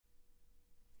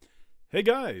Hey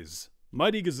guys,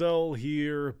 Mighty Gazelle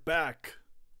here, back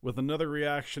with another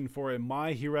reaction for a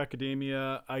My Hero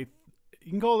Academia. You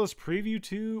can call this preview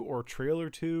 2 or trailer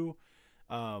 2,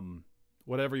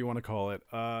 whatever you want to call it.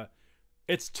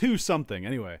 It's 2 something.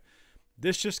 Anyway,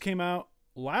 this just came out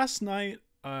last night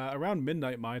around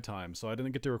midnight my time, so I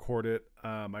didn't get to record it,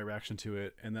 my reaction to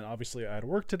it. And then obviously I had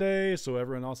work today, so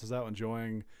everyone else is out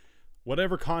enjoying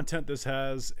whatever content this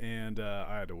has, and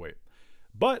I had to wait.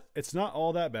 But it's not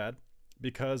all that bad.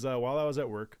 Because while I was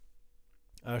at work,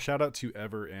 shout out to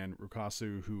Ever and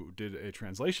Rukasu who did a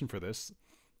translation for this.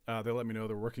 They let me know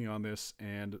they're working on this,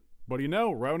 and what do you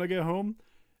know? Right when I get home,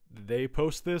 they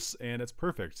post this, and it's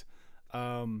perfect.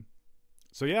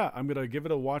 So yeah, I'm gonna give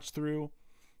it a watch through.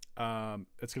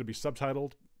 It's gonna be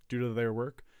subtitled due to their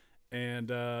work, and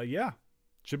yeah,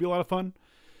 should be a lot of fun.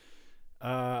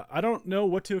 I don't know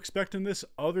what to expect in this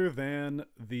other than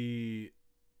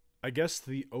I guess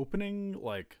the opening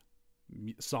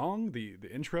song, the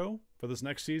intro for this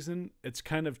next season. It's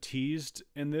kind of teased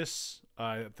in this.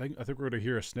 I think we're going to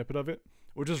hear a snippet of it,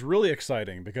 which is really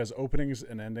exciting because openings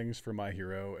and endings for My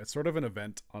Hero, it's sort of an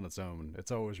event on its own. It's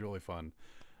always really fun.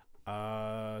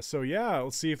 So yeah,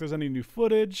 let's see if there's any new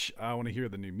footage. I want to hear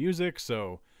the new music.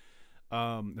 So if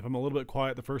I'm a little bit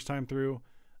quiet the first time through,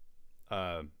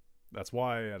 that's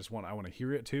why I want to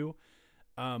hear it too.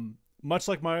 Much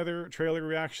like my other trailer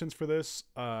reactions for this,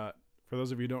 for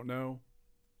those of you who don't know,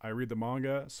 I read the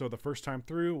manga, so the first time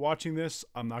through watching this,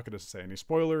 I'm not going to say any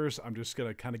spoilers. I'm just going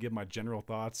to kind of give my general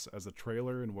thoughts as a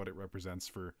trailer and what it represents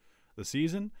for the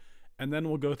season, and then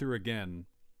we'll go through again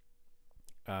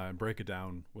and break it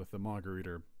down with the manga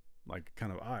reader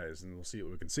kind of eyes, and we'll see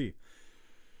what we can see.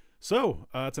 So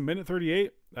it's a minute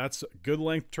 38. That's a good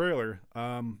length trailer.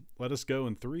 Let us go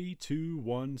in 3, 2,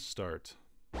 1, start.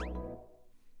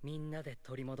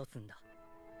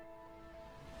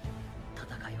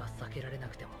 戦いは避けられな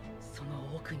くてもそ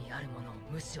の奥にあるものを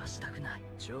無視はしたくない。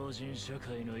超人社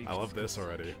会の生き I love this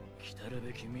already. 来たる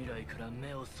べき未来から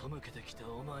目を背けてきた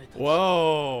お前たち。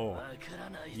 Whoa!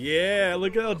 Yeah,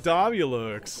 look at how Dabi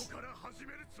looks.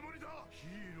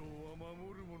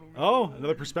 Oh,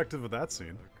 another perspective of that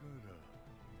scene.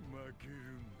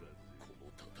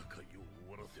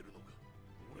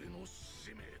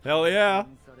 Hell yeah!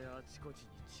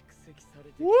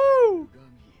 Woo!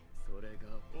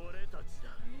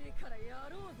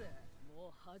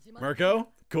 Mirko,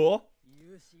 cool.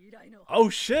 Oh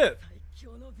shit!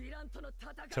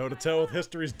 Toe to toe with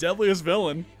history's deadliest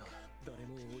villain.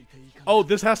 Oh,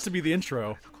 this has to be the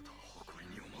intro.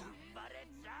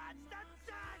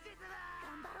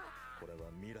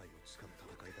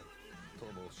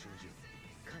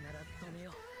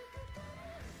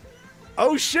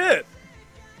 Oh shit!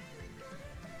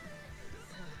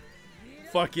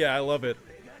 Fuck yeah, I love it.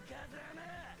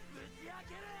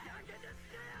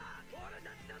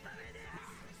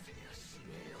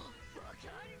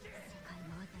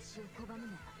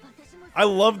 I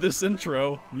love this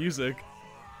intro music.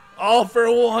 All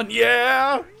for one,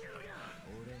 yeah!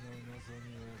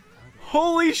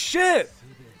 Holy shit!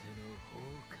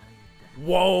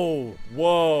 Whoa,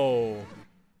 whoa.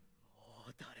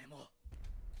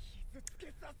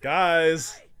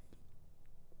 Guys.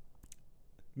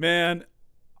 Man,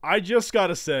 I just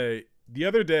gotta say, the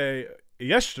other day,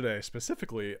 yesterday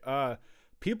specifically,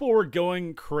 people were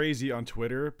going crazy on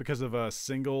Twitter because of a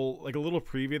little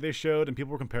preview they showed, and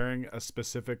people were comparing a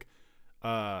specific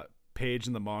page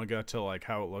in the manga to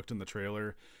how it looked in the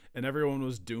trailer, and everyone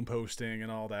was doom posting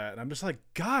and all that. And I'm just like,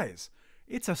 guys,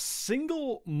 it's a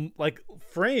single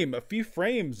frame, a few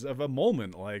frames of a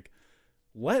moment.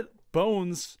 Let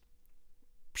Bones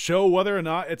show whether or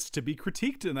not it's to be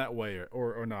critiqued in that way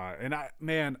or not. And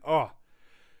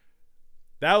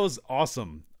that was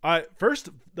awesome. The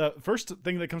first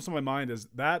thing that comes to my mind is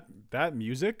that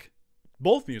music,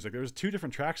 both music. There was 2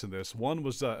 different tracks in this. One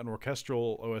was an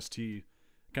orchestral OST,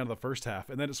 kind of the first half,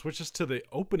 and then it switches to the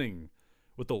opening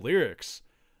with the lyrics.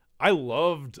 I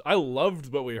loved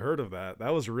what we heard of that.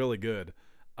 That was really good.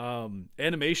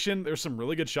 Animation, there's some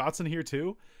really good shots in here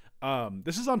too.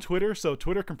 This is on Twitter, so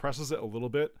Twitter compresses it a little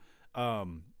bit.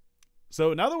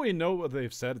 So now that we know what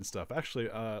they've said and stuff, actually,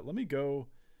 let me go.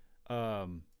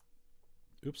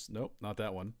 Oops, nope, not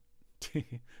that one.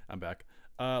 I'm back.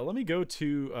 Let me go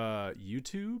to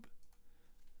YouTube,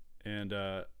 and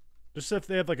just if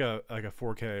they have like a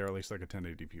 4K or at least like a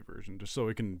 1080p version, just so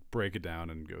we can break it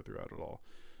down and go throughout it all.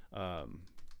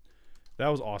 That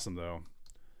was awesome though.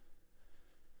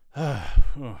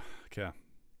 Okay.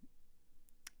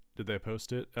 Did they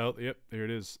post it? Oh, yep, here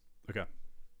it is. Okay.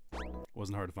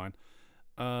 Wasn't hard to find.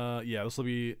 Yeah, this will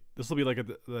be like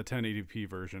the 1080p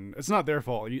version. It's not their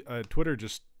fault. Twitter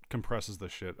just compresses the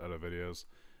shit out of videos,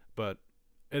 but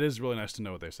it is really nice to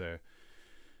know what they say.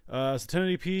 So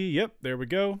 1080p, yep, there we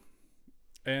go.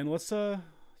 And let's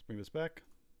bring this back.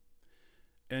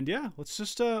 And yeah, let's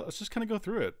just kind of go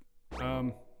through it.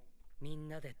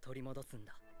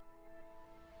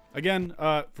 Again,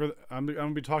 I'm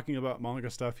gonna be talking about manga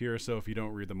stuff here, so if you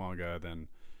don't read the manga, then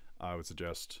I would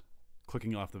suggest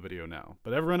clicking off the video now.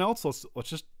 But everyone else, let's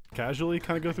just casually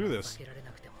kind of go through this.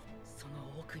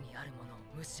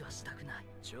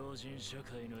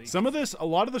 Some of this, a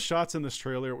lot of the shots in this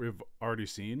trailer we've already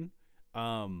seen. So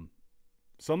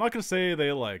I'm not gonna say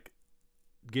they like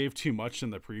gave too much in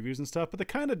the previews and stuff, but they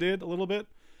kind of did a little bit.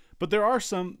 But there are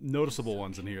some noticeable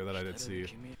ones in here that I did see.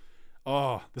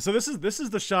 Oh, so this is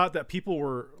the shot that people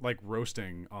were like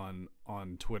roasting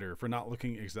on Twitter for not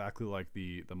looking exactly like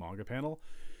the manga panel.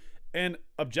 And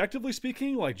objectively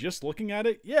speaking, like just looking at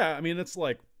it, yeah, I mean it's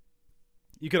like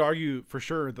you could argue for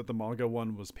sure that the manga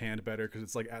one was panned better because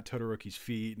it's like at Todoroki's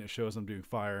feet and it shows him doing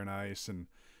fire and ice and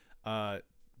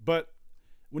but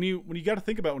when you got to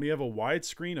think about when you have a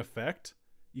widescreen effect,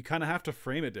 you kind of have to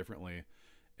frame it differently.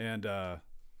 And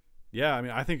yeah, I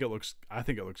mean, I think it looks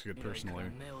good personally.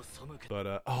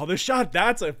 But oh, this shot,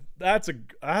 that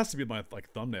has to be my like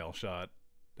thumbnail shot.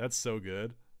 That's so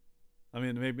good. I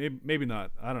mean, maybe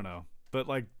not. I don't know. But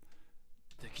like,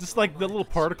 just like the little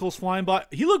particles flying by,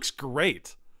 he looks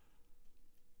great.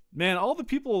 Man, all the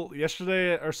people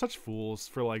yesterday are such fools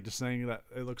for like just saying that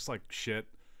it looks like shit.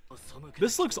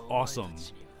 This looks awesome.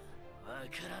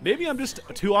 Maybe I'm just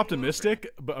too optimistic,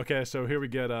 but okay. So here we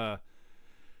get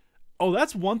oh,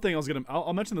 that's one thing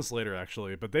I'll mention this later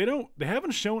actually, but they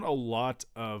haven't shown a lot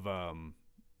of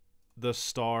the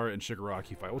Star and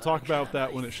Shigaraki fight. We'll talk about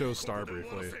that when it shows Star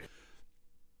briefly.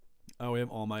 Oh, we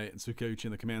have All Might and Tsukauchi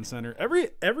in the command center.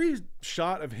 Every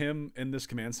shot of him in this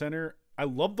command center, I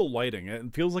love the lighting.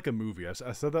 It feels like a movie. I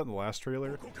said that in the last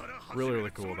trailer. Really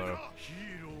cool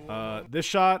though. This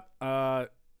shot,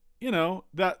 you know,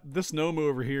 this Nomu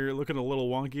over here looking a little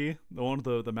wonky. The one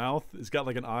with the mouth, he's got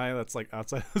like an eye that's like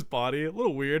outside his body. A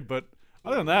little weird, but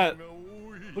other than that,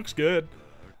 looks good.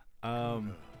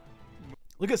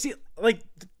 Look at, see, like,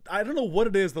 I don't know what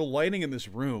it is, the lighting in this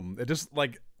room, it just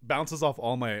like bounces off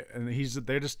All Might, and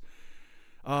they're just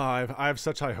I have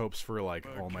such high hopes for like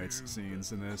All Might's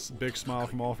scenes in this. Big smile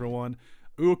from All for One.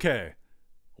 Okay.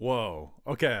 Whoa.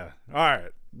 Okay.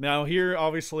 Alright. Now here,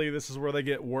 obviously, this is where they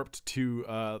get warped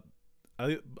to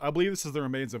I believe this is the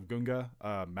remains of Gunga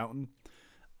Mountain.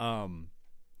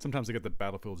 Sometimes I get the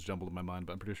battlefields jumbled in my mind,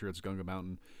 but I'm pretty sure it's Gunga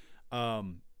Mountain.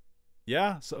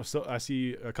 Yeah, so I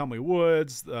see Kamui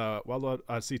Woods,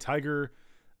 I see Tiger,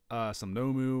 some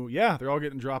Nomu. Yeah, they're all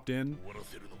getting dropped in.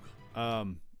 I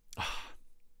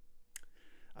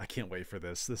can't wait for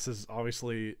this. This is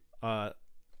obviously I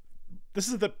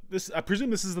presume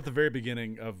this is at the very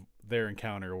beginning of their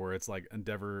encounter where it's like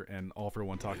Endeavor and All for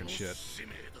One talking shit.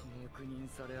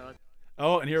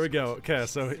 Oh, and here we go. Okay,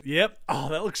 so yep. Oh,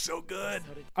 that looks so good.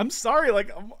 I'm sorry,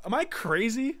 like, am I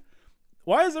crazy?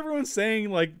 Why is everyone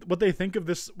saying like what they think of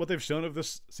this, what they've shown of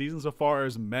this season so far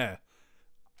is meh?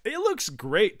 It looks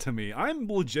great to me. I'm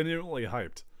legitimately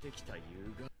hyped.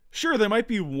 Sure, there might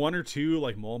be one or two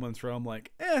like moments where I'm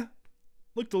like,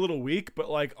 looked a little weak, but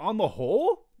like on the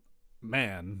whole,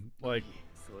 man, like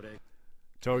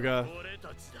Toga.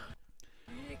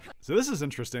 So this is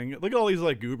interesting. Look at all these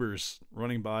like goobers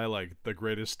running by like the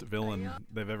greatest villain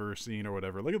they've ever seen or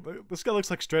whatever. Look at this guy,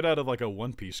 looks like straight out of like a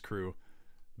One Piece crew.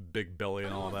 Big belly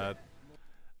and all that.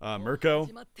 Mirko,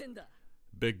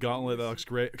 big gauntlet, that looks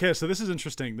great. Okay, so this is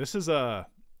interesting. This is I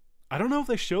don't know if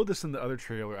they showed this in the other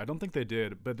trailer. I don't think they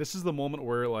did, but this is the moment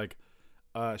where like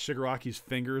Shigaraki's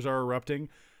fingers are erupting.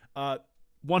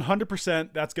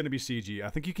 100% that's going to be CG. I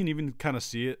think you can even kind of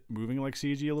see it moving like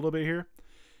CG a little bit here.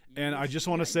 And I just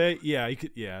want to say, yeah,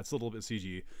 it's a little bit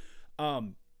CG.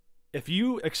 If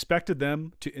you expected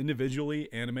them to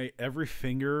individually animate every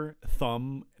finger,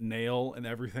 thumb, nail, and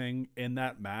everything in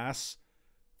that mass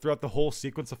throughout the whole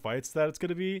sequence of fights that it's going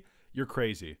to be, you're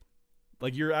crazy.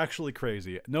 Like, you're actually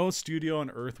crazy. No studio on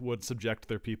Earth would subject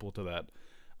their people to that.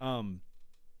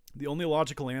 The only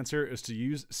logical answer is to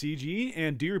use CG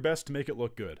and do your best to make it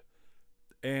look good.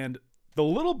 And the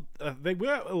little, we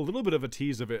got a little bit of a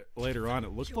tease of it later on.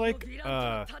 It looked like,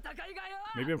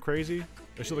 maybe I'm crazy.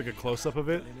 I should look a close up of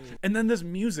it. And then this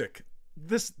music,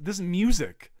 this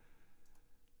music.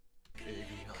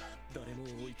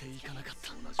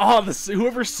 Oh,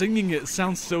 whoever's singing it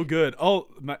sounds so good. Oh,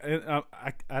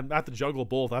 I have to juggle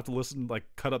both. I have to listen, like,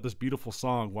 cut up this beautiful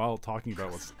song while talking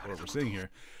about what we're seeing here.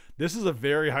 This is a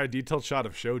very high detailed shot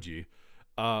of Shoji.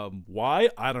 Why?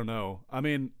 I don't know. I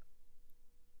mean,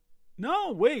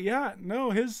 No, wait, yeah,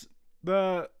 no,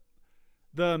 the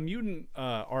mutant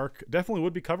arc definitely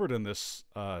would be covered in this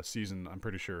season, I'm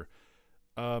pretty sure.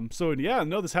 So yeah,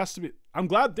 no, this has to be. I'm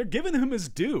glad they're giving him his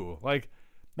due. Like,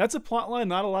 that's a plot line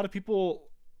not a lot of people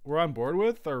were on board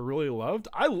with or really loved.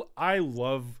 I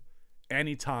love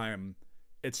anytime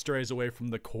it strays away from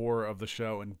the core of the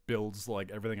show and builds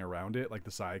like everything around it, like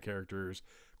the side characters,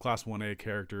 class 1A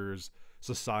characters,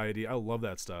 society. I love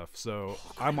that stuff. So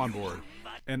I'm on board.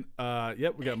 And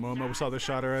yep, we got Momo. We saw this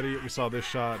shot already. We saw this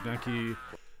shot. Denki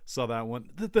saw that one.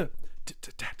 The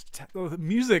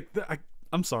music.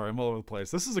 I'm sorry, I'm all over the place.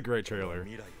 This is a great trailer.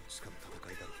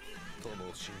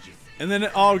 And then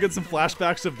we get some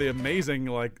flashbacks of the amazing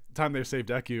like time they saved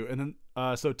Deku. And then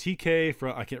so TK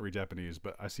from, I can't read Japanese,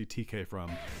 but I see TK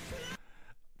from.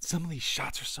 Some of these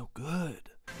shots are so good.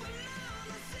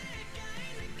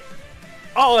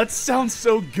 Oh, that sounds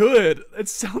so good. It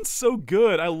sounds so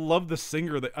good. I love the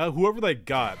singer, that whoever they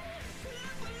got.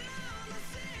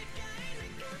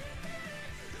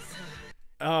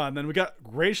 And then we got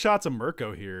great shots of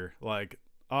Mirko here. Like,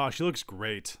 she looks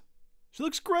great. She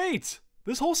looks great.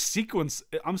 This whole sequence,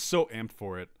 I'm so amped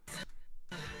for it.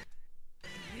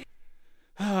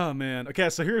 Oh, man. Okay,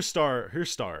 so here's Star. Here's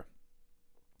Star.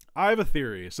 I have a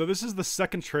theory. So this is the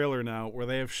second trailer now where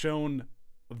they have shown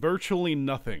virtually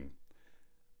nothing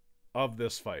of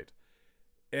this fight.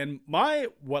 And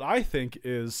what I think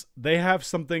is they have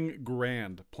something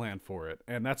grand planned for it.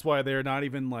 And that's why they're not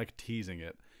even like teasing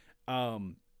it.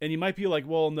 And you might be like,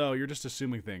 well, no, you're just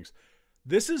assuming things.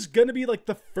 This is going to be like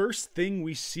the first thing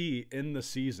we see in the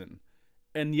season.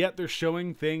 And yet they're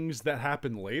showing things that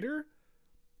happen later?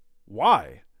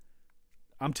 Why?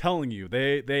 I'm telling you,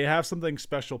 they have something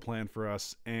special planned for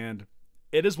us. And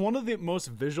it is one of the most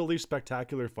visually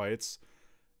spectacular fights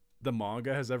the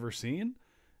manga has ever seen.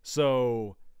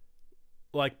 So,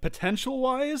 like,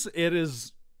 potential-wise, it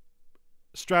is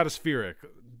stratospheric.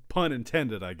 Pun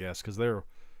intended, I guess, because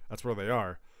that's where they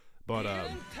are. But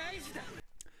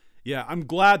yeah, I'm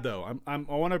glad though. I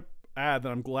want to add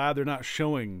that I'm glad they're not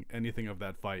showing anything of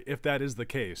that fight. If that is the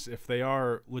case, if they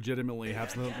are legitimately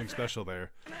have something special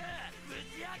there.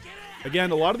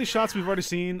 Again, a lot of these shots we've already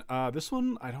seen. This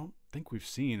one I don't think we've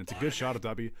seen. It's a good shot of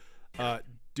Dabi.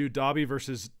 Dude, Dabi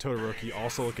versus Todoroki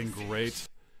also looking great.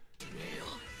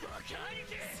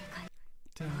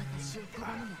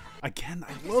 Again,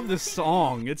 I love this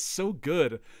song. It's so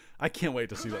good. I can't wait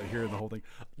to see that here in the whole thing.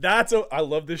 I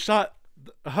love this shot.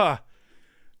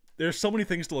 There's so many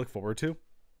things to look forward to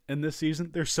in this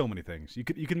season. There's so many things. You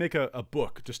can make a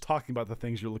book just talking about the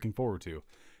things you're looking forward to.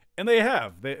 And they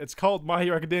have. It's called My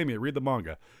Hero Academia. Read the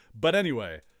manga. But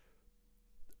anyway,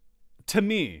 to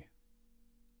me,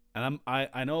 and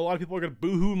I know a lot of people are going to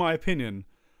boo-hoo my opinion,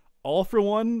 All For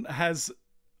One has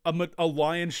a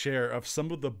lion's share of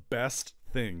some of the best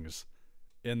things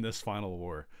in this final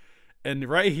war. And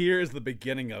right here is the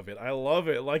beginning of it. I love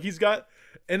it. Like, he's got,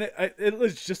 and it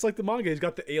was just like the manga. He's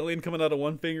got the alien coming out of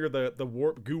one finger, the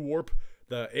warp, goo warp,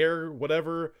 the air,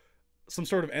 whatever, some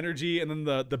sort of energy, and then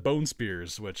the bone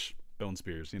spears, which, bone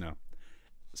spears, you know,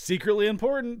 secretly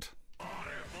important.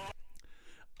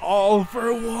 All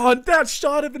For One. That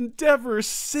shot of Endeavor is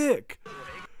sick.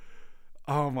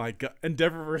 Oh my god.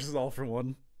 Endeavor versus All For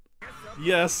One.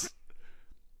 Yes.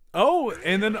 Oh,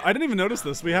 and then I didn't even notice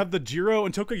this. We have the Jiro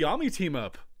and Tokoyami team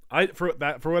up. For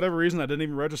whatever reason, I didn't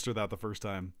even register that the first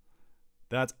time.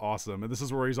 That's awesome. And this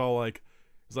is where he's like,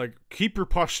 keep your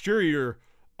posture, you're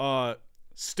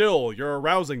still, you're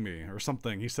arousing me, or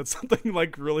something. He said something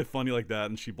like really funny like that,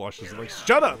 and she blushes like,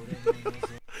 shut up.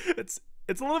 It's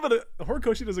a little bit of,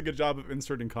 Horikoshi does a good job of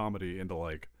inserting comedy into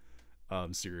like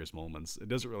serious moments. It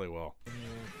does it really well.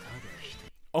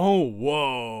 Oh,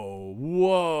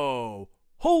 whoa.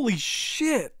 Holy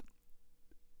shit!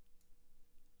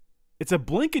 It's a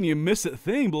blink and you miss it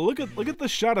thing, but look at the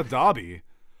shot of Dabi.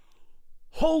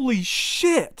 Holy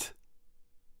shit!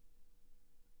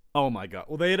 Oh my god.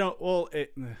 Well, they don't. Well,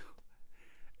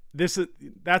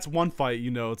 that's one fight.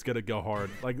 You know, it's gonna go hard.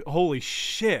 Like, holy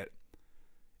shit!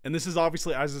 And this is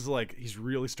obviously as is like he's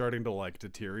really starting to like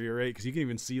deteriorate, because you can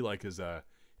even see like his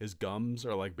gums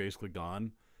are like basically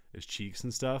gone, his cheeks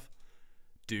and stuff.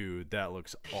 Dude, that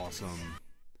looks awesome.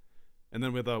 And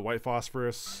then with a white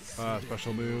phosphorus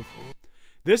special move.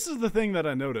 This is the thing that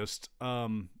I noticed. I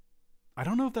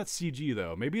don't know if that's CG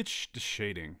though. Maybe it's just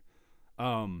shading.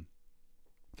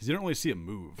 Because you don't really see it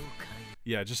move.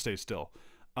 Yeah, just stay still.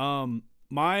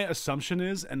 My assumption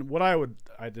is, and what I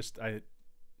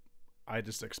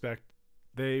just expect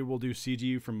they will do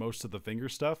CG for most of the finger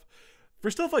stuff. For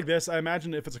stuff like this, I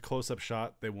imagine if it's a close-up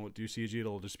shot, they won't do CG.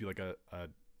 It'll just be like a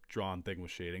drawn thing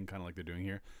with shading, kind of like they're doing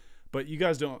here. But you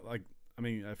guys don't like. I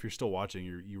mean, if you're still watching,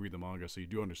 you read the manga, so you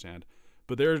do understand.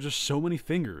 But there are just so many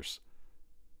fingers,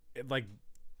 like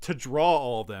to draw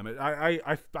all of them.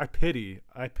 I pity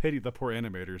the poor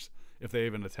animators if they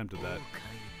even attempted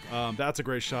that. That's a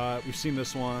great shot. We've seen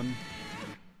this one.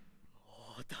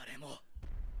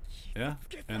 Yeah,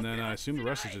 and then I assume the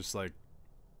rest is just like,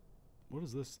 what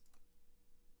is this?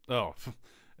 Oh,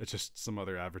 it's just some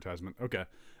other advertisement. Okay.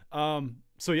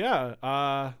 So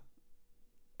yeah,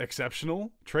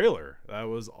 exceptional trailer. That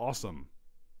was awesome.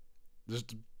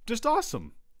 Just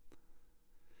awesome.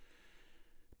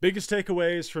 Biggest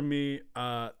takeaways from me,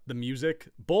 the music,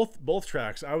 both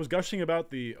tracks. I was gushing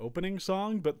about the opening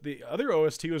song, but the other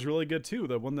OST was really good too.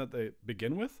 The one that they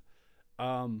begin with,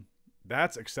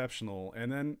 that's exceptional.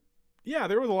 And then, yeah,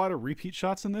 there was a lot of repeat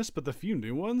shots in this, but the few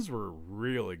new ones were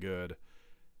really good.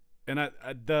 And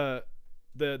the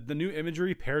new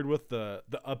imagery paired with the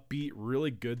upbeat, really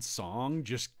good song,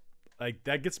 just like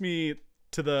that gets me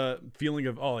to the feeling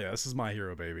of, oh yeah, this is My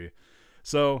Hero, baby.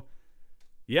 So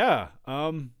yeah,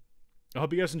 I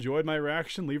hope you guys enjoyed my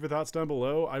reaction. Leave your thoughts down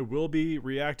below. I will be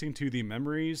reacting to the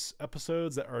Memories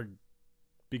episodes that are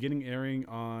beginning airing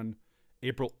on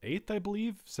April 8th, I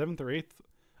believe, 7th or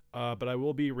 8th. But I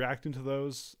will be reacting to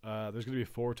those. There's going to be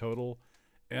 4 total.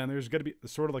 And there's going to be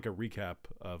sort of like a recap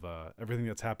of everything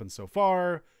that's happened so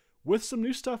far, with some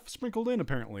new stuff sprinkled in,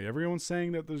 apparently. Everyone's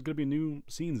saying that there's going to be new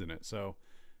scenes in it. So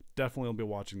definitely I'll be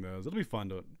watching those. It'll be fun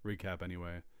to recap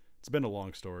anyway. It's been a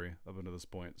long story up until this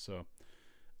point. So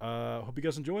hope you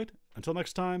guys enjoyed. Until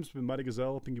next time, it's been Mighty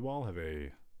Gazelle. Hoping you all have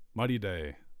a mighty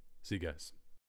day. See you guys.